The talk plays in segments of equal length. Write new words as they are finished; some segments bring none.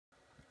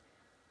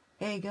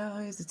Hey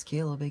guys, it's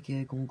Caleb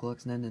aka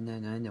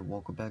GoldGlux9999 and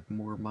welcome back to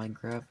more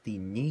Minecraft The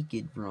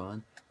Naked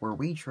Run, where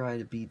we try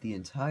to beat the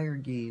entire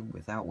game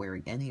without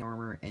wearing any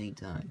armor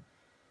anytime.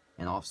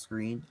 And off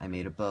screen, I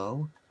made a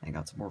bow, I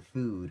got some more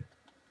food.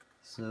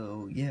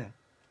 So yeah,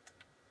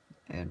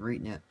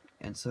 right now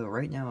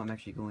I'm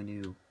actually going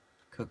to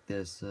cook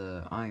this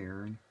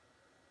iron.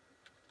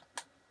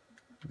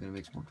 I'm gonna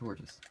make some more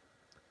torches.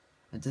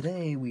 And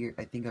today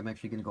I think I'm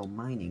actually gonna go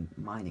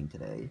mining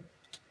today.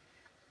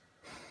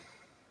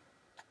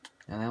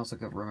 And I also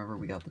remember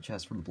we got the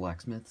chest from the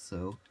blacksmith,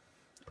 so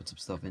put some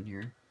stuff in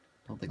here.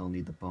 Don't think I'll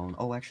need the bone.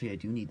 Oh, actually, I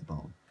do need the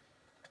bone.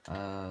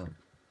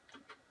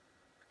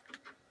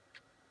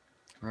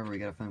 Remember, we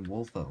gotta find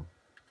Wolfo.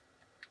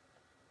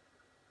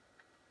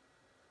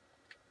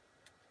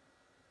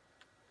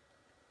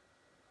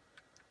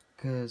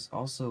 Because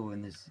also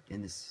in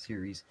this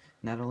series,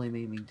 not only am I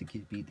aiming to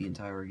beat the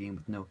entire game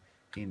with no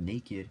game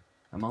naked,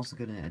 I'm also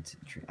gonna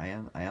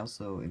I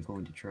also am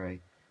going to try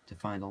to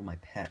find all my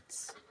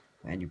pets.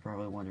 And you're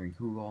probably wondering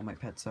who all my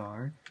pets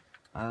are.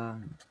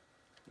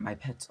 My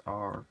pets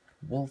are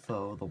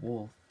Wolfo the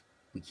wolf.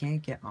 We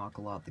can't get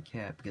Akalot the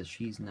cat because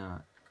she's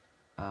not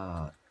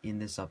in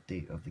this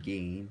update of the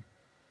game.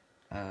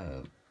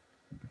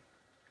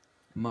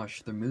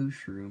 Mush the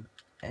mushroom,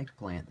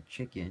 Eggplant the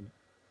chicken,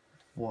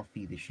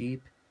 Fluffy the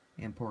sheep,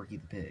 and Porky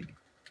the pig.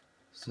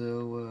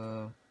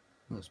 So,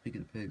 well,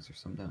 speaking of pigs,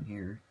 there's some down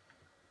here.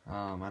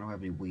 I don't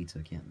have any weights, so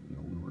I can't,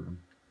 lure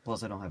them.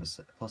 Plus, I don't have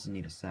plus I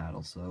need a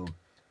saddle, so...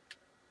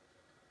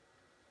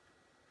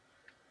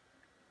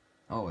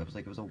 Oh, it was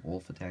like it was a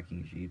wolf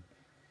attacking a sheep.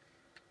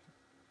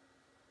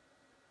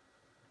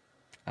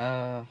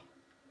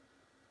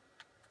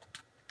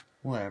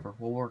 Whatever.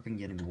 We'll work on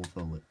getting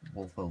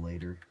Wolfo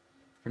later.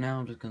 For now,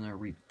 I'm just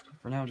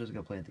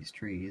gonna plant these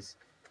trees.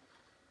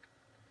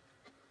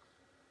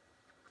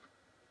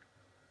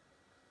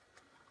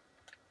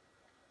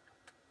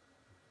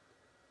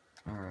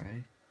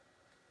 Alright.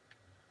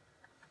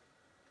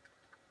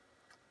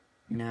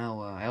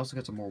 Now, I also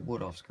got some more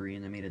wood off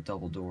screen. I made a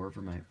double door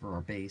for our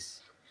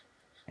base.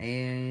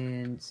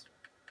 And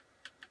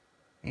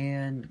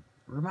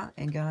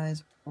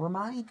guys,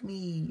 remind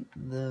me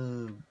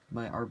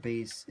our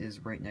base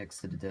is right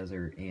next to the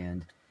desert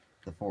and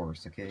the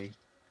forest, okay?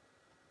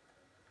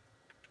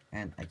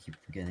 And I keep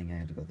forgetting I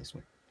have to go this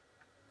way.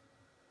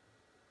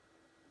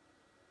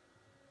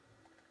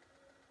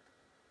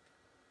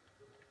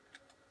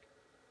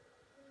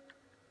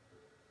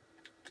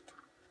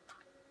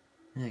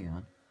 Hang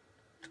on.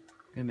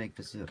 I'm gonna make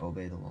this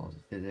obey the laws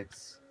of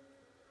physics.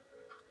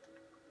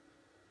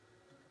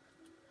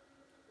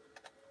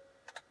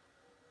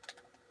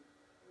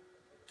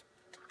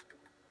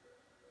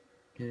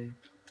 Okay.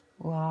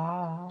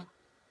 Wow.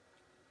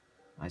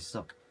 I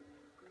suck.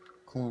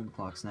 Clone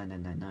clocks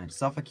 9999.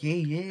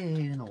 Suffocated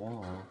in the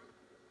wall.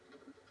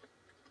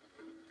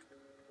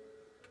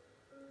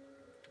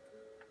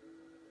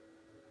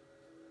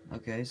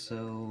 Okay,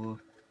 so...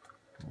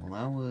 Well,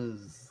 that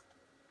was...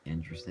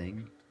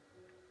 interesting.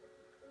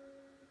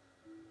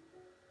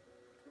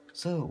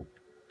 So...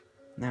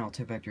 Now, I'll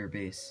take back to our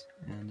base,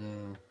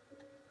 and,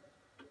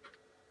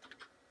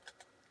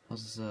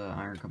 how's this,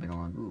 iron coming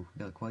along? Ooh,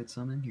 we got quite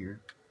some in here.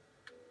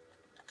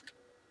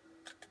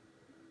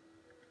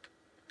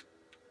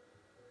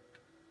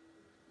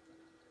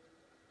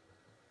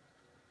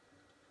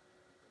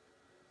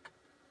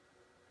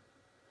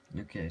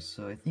 Okay,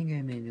 so I think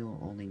I may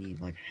only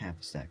need, like, half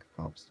a stack of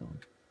cobblestone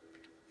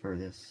for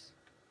this.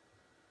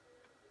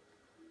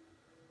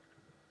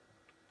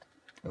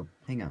 Oh,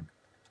 hang on.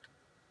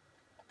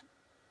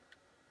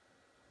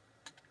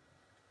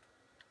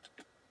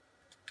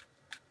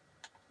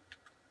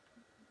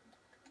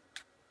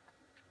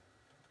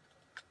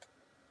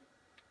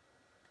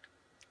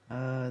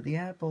 The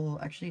apple,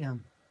 actually,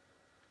 I'm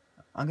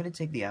gonna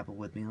take the apple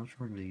with me. I'm not sure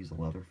what I'm gonna use the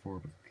leather for,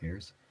 but who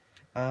cares.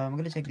 I'm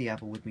gonna take the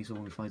apple with me so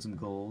when we find some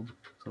gold,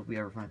 so if we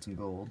ever find some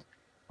gold,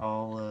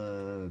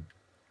 I'll,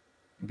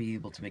 be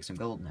able to make some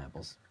golden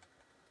apples.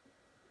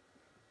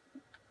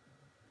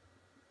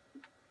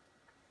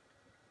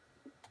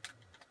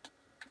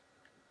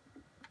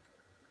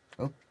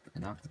 Oh, I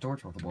knocked the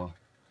torch off the wall.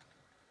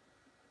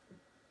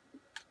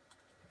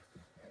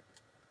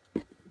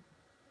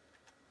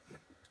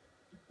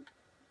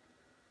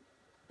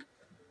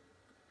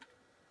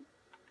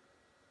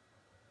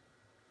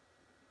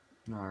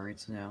 Alright,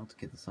 so now to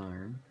get this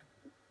iron.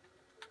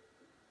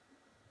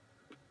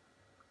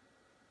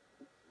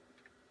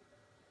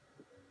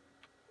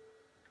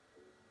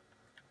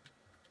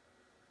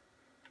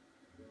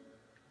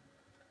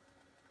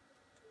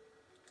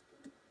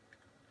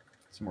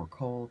 Some more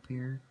coal up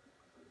here.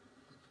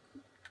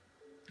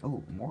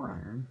 Oh, more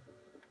iron.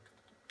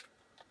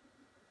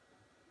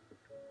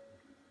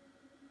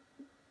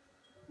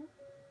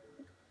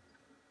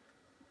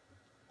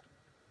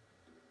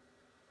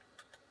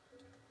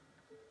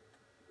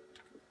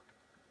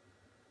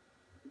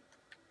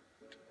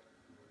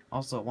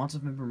 Also, want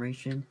some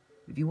information?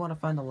 If you want to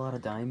find a lot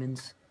of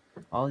diamonds,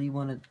 if you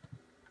want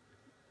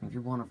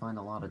to find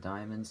a lot of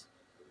diamonds,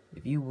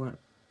 if you want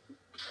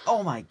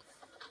Oh my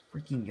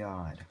freaking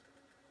god.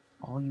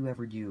 All you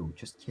ever do,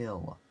 just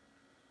kill.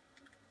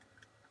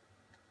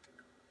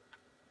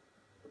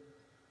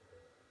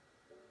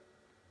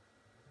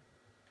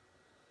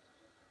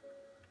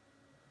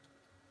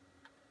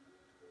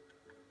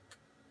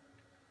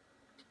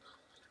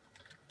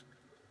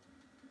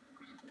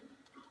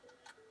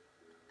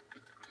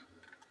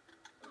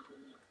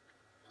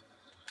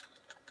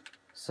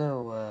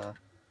 So,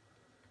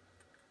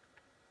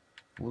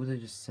 what was I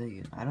just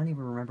saying? I don't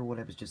even remember what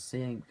I was just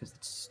saying because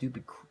that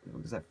stupid,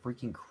 because that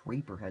freaking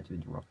creeper had to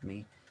interrupt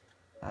me.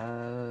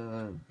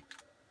 I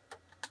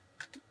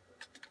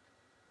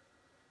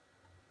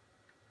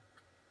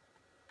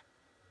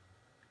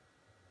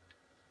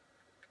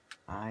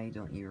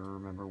don't even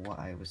remember what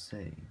I was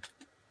saying.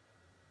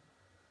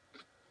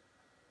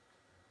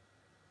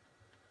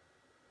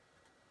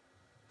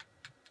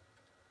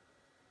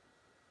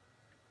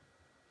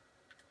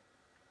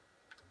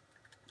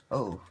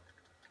 Oh,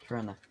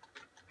 trying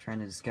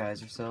to disguise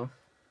herself?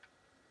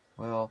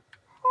 Well,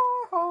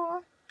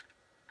 oh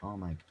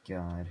my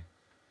god.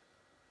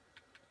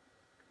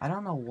 I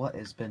don't know what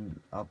has been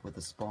up with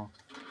the spawn.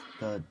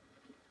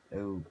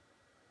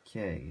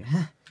 Okay.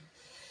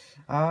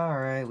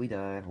 Alright, we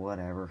died,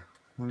 whatever.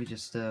 Let me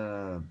just, wait,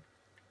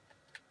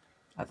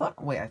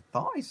 I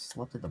thought I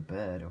slept in the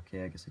bed.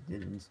 Okay, I guess I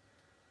didn't.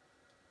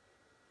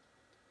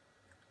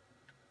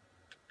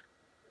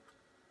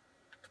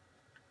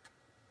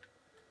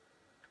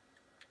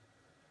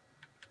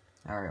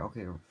 Alright,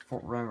 okay,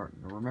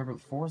 remember the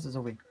forest is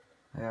over,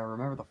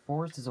 remember the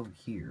forest is over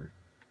here.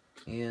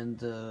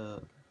 And,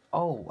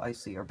 oh, I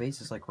see, our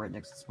base is, like, right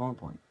next to the spawn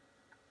point.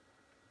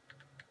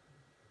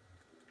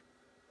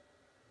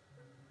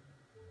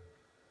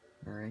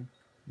 Alright,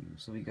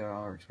 so we got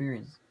all our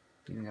experience,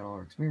 even got all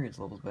our experience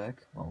levels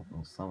back. Well,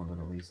 some of it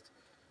at least.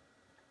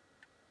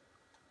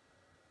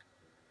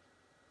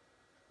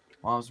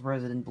 Well, I'm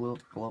surprised I didn't blow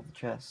up the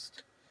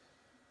chest.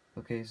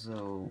 Okay,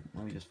 so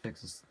let me just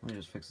fix this. Let me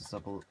just fix this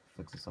up a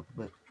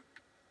bit.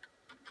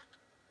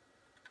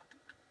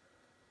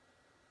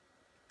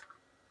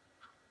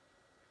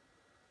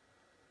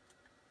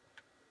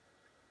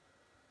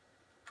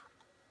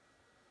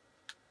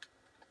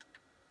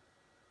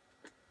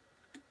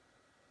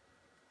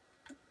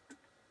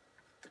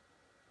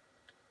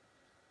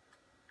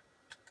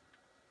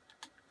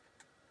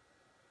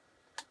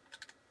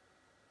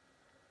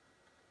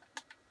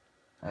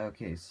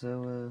 Okay,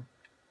 so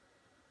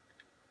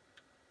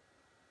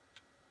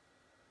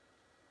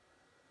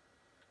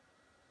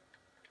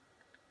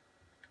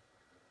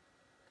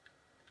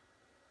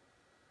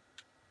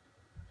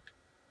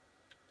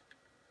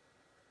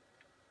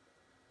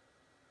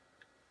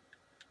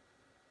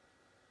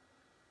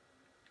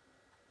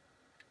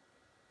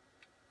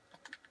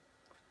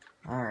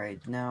alright,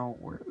 now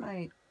where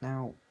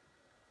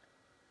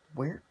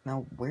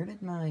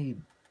did my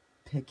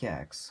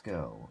pickaxe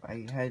go?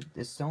 I had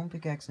a stone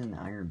pickaxe and an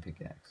iron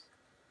pickaxe.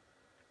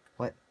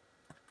 What?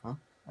 Huh?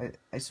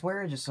 I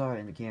swear I just saw it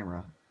in the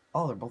camera.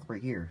 Oh, they're both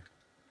right here.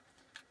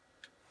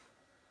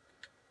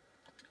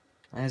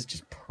 That's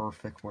just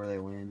perfect where they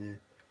landed.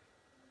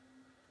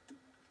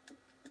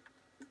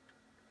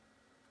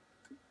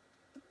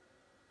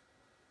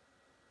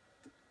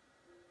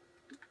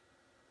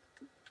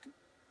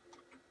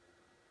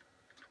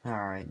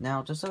 Alright,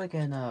 now just so I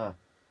can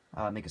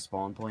make a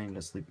spawn point, I'm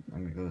gonna sleep.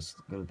 I'm gonna go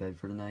to bed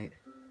for the night.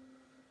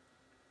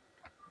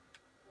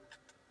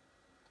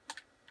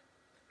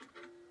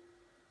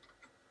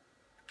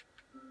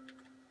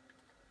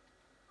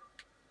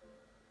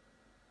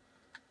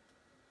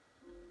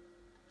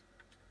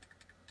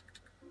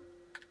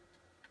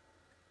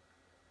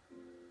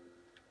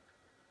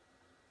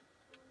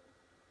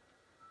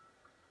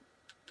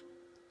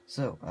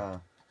 So,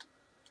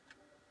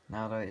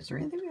 now that is there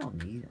anything we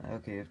don't need?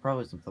 Okay, there's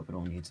probably some stuff we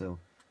don't need. So,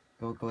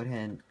 go ahead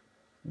and.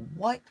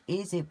 What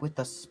is it with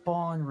the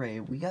spawn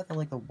rate? We got the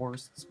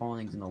worst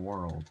spawnings in the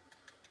world.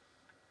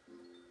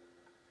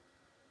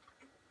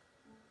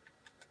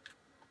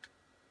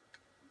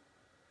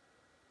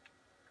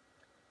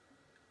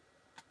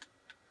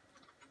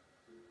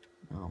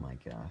 Oh my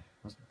god. I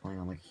must be playing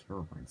on like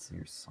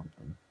Herobrine or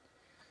something.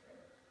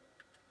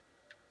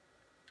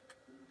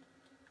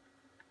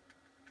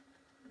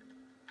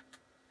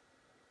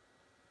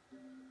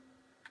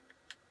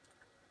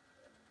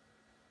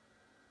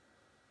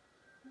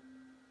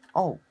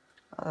 Oh,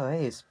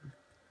 hey,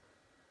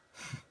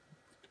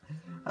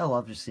 I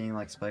love just seeing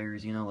like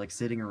spiders, you know, like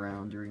sitting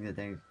around during the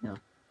day, you know,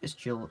 just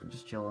chill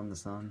in the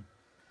sun.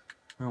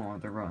 I don't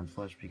want their rotten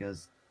flesh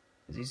because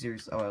is he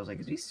serious? Oh, I was like,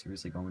 is he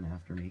seriously going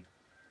after me?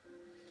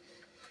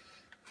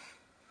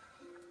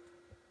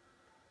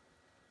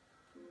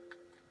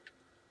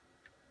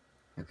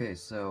 Okay,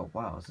 so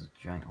wow, this is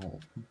a giant hole.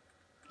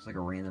 Just like a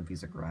random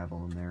piece of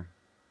gravel in there.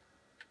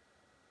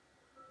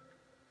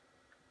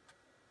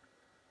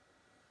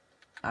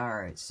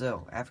 Alright,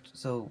 so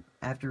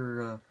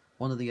after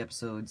one of the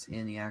episodes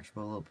in the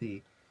actual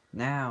LP,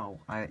 now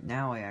I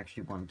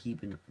actually want to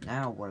keep in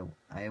what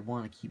I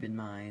want to keep in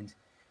mind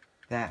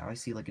that I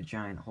see like a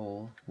giant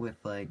hole with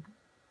like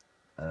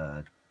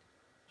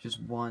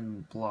just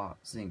one block,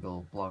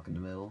 single block in the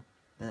middle,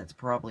 then it's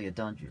probably a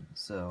dungeon.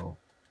 So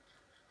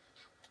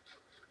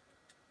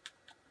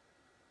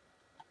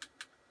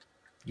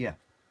yeah.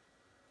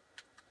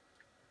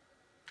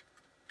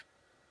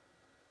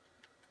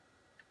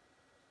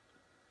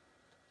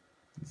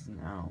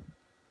 Now,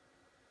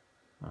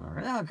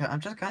 I'm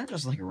just kind of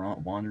just like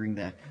wandering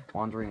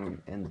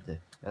in the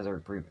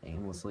desert pretty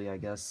aimlessly, I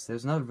guess.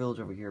 There's another village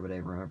over here, but I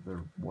remember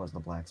there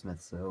wasn't a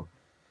blacksmith, so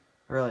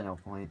really no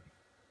point.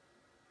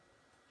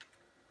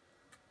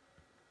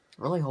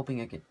 I'm really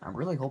hoping I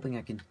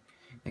can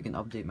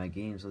update my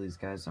game so these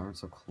guys aren't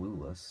so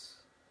clueless.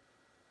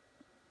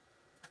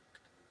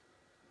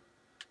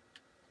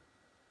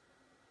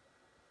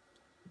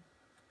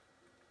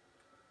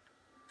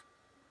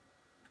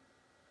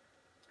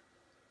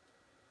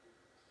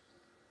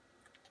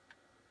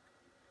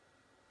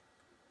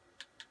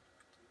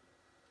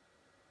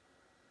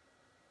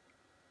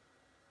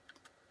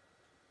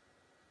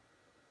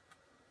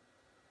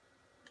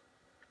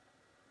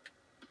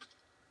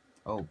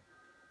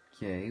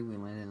 Okay, we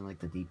landed in like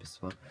the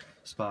deepest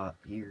spot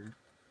here.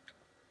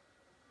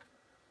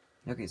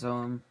 Okay,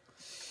 so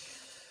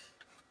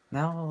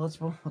now let's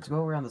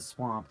go around the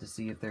swamp to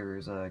see if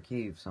there's a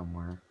cave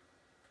somewhere.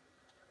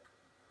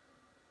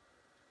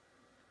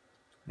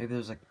 Maybe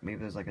there's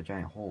like a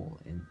giant hole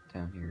in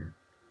down here.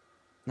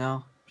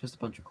 No, just a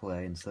bunch of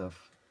clay and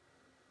stuff.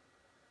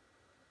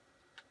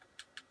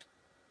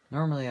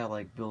 Normally I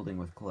like building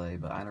with clay,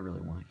 but I don't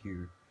really want it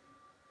here.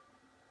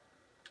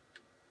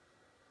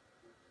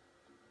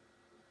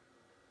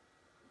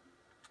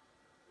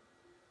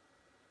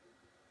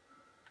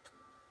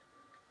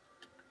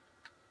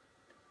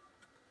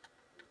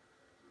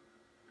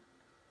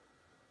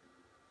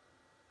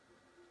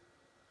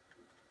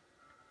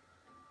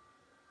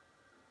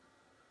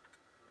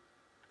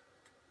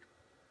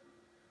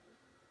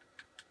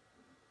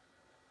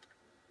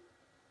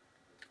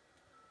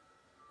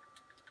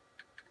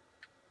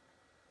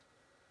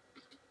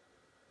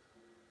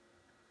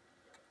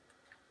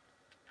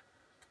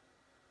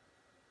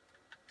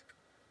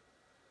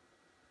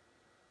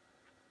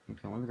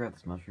 Okay, let me grab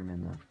this mushroom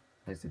and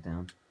place it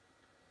down.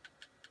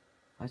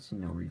 I see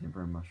no reason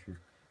for a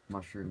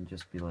mushroom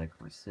just be like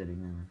we're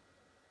sitting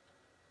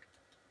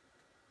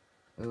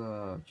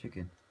there.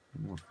 Chicken.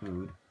 More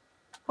food.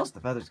 Plus the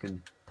feathers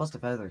can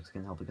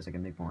help because I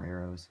can make more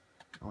arrows.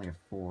 I only have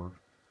 4.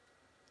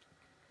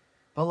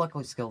 But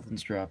luckily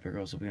skeletons drop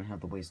arrows, so we don't have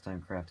to waste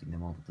time crafting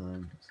them all the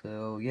time.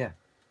 So yeah.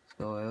 Let's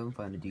go out and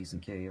find a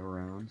decent cave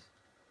around.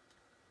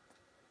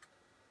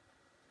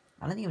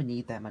 I don't even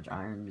need that much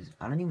iron.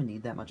 I don't even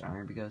need that much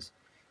iron because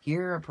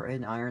here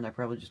in iron I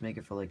probably just make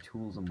it for like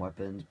tools and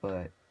weapons,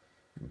 but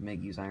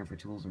use iron for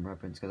tools and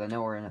weapons because I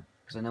know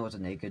it's a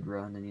naked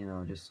run,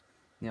 and just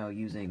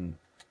using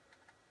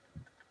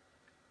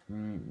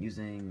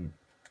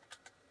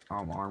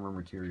armor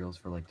materials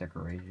for like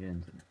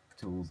decorations and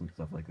tools and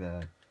stuff like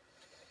that.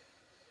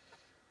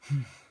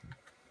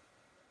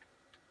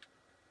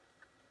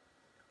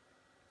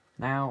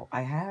 Now,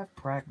 I have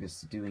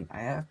practiced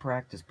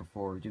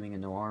before doing a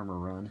no armor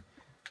run.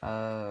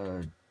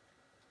 I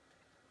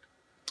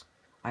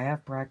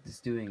have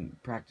practiced doing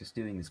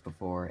this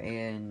before,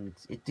 and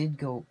it did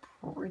go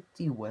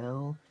pretty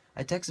well.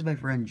 I texted my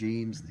friend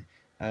James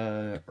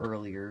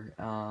earlier.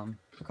 A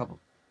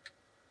couple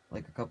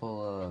what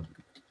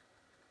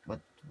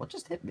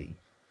just hit me?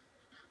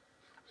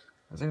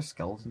 Is there a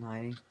skeleton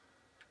hiding?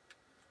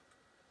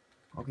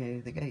 Okay,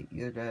 I think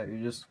you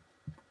just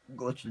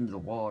glitched into the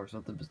wall or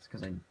something, just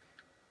because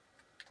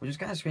which is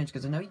kind of strange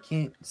because I know you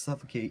can't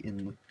suffocate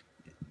in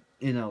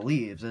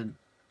leaves, and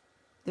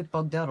it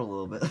bugged out a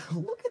little bit.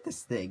 Look at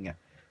this thing.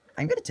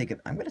 I'm gonna take a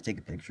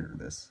picture of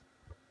this.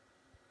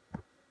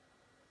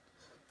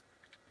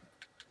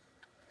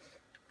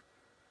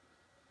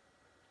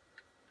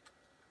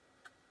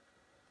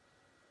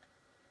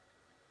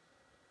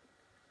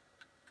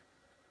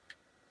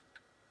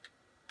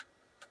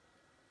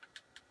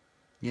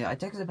 Yeah, I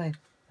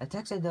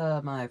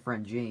texted my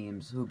friend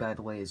James, who by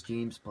the way is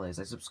James Plays.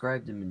 I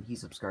subscribed him and he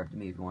subscribed to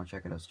me if you want to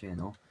check out his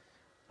channel.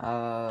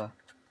 But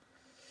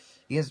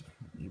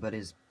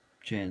his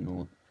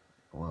channel,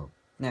 well,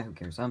 nah, who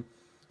cares?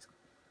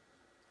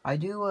 I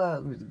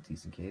do,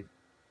 decent cave.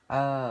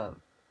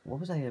 What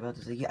was I about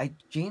to say? Yeah,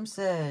 James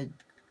said,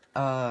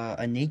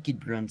 a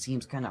naked run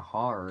seems kind of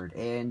hard,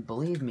 and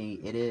believe me,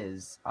 it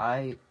is.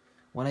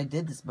 When I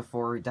did this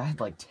before, I died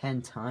like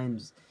 10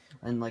 times,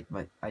 and like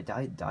I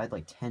died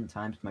like 10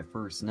 times my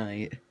first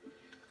night.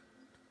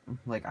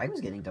 Like, I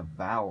was getting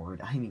devoured.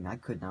 I mean, I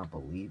could not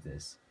believe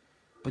this.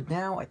 But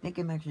now, I think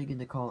I'm actually going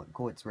to call it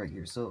quits right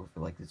here. So, if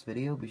you like this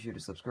video, be sure to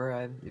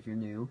subscribe if you're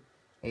new.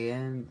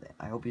 And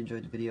I hope you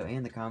enjoyed the video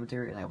and the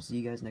commentary, and I will see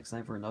you guys next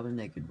time for another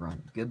naked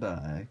run.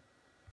 Goodbye.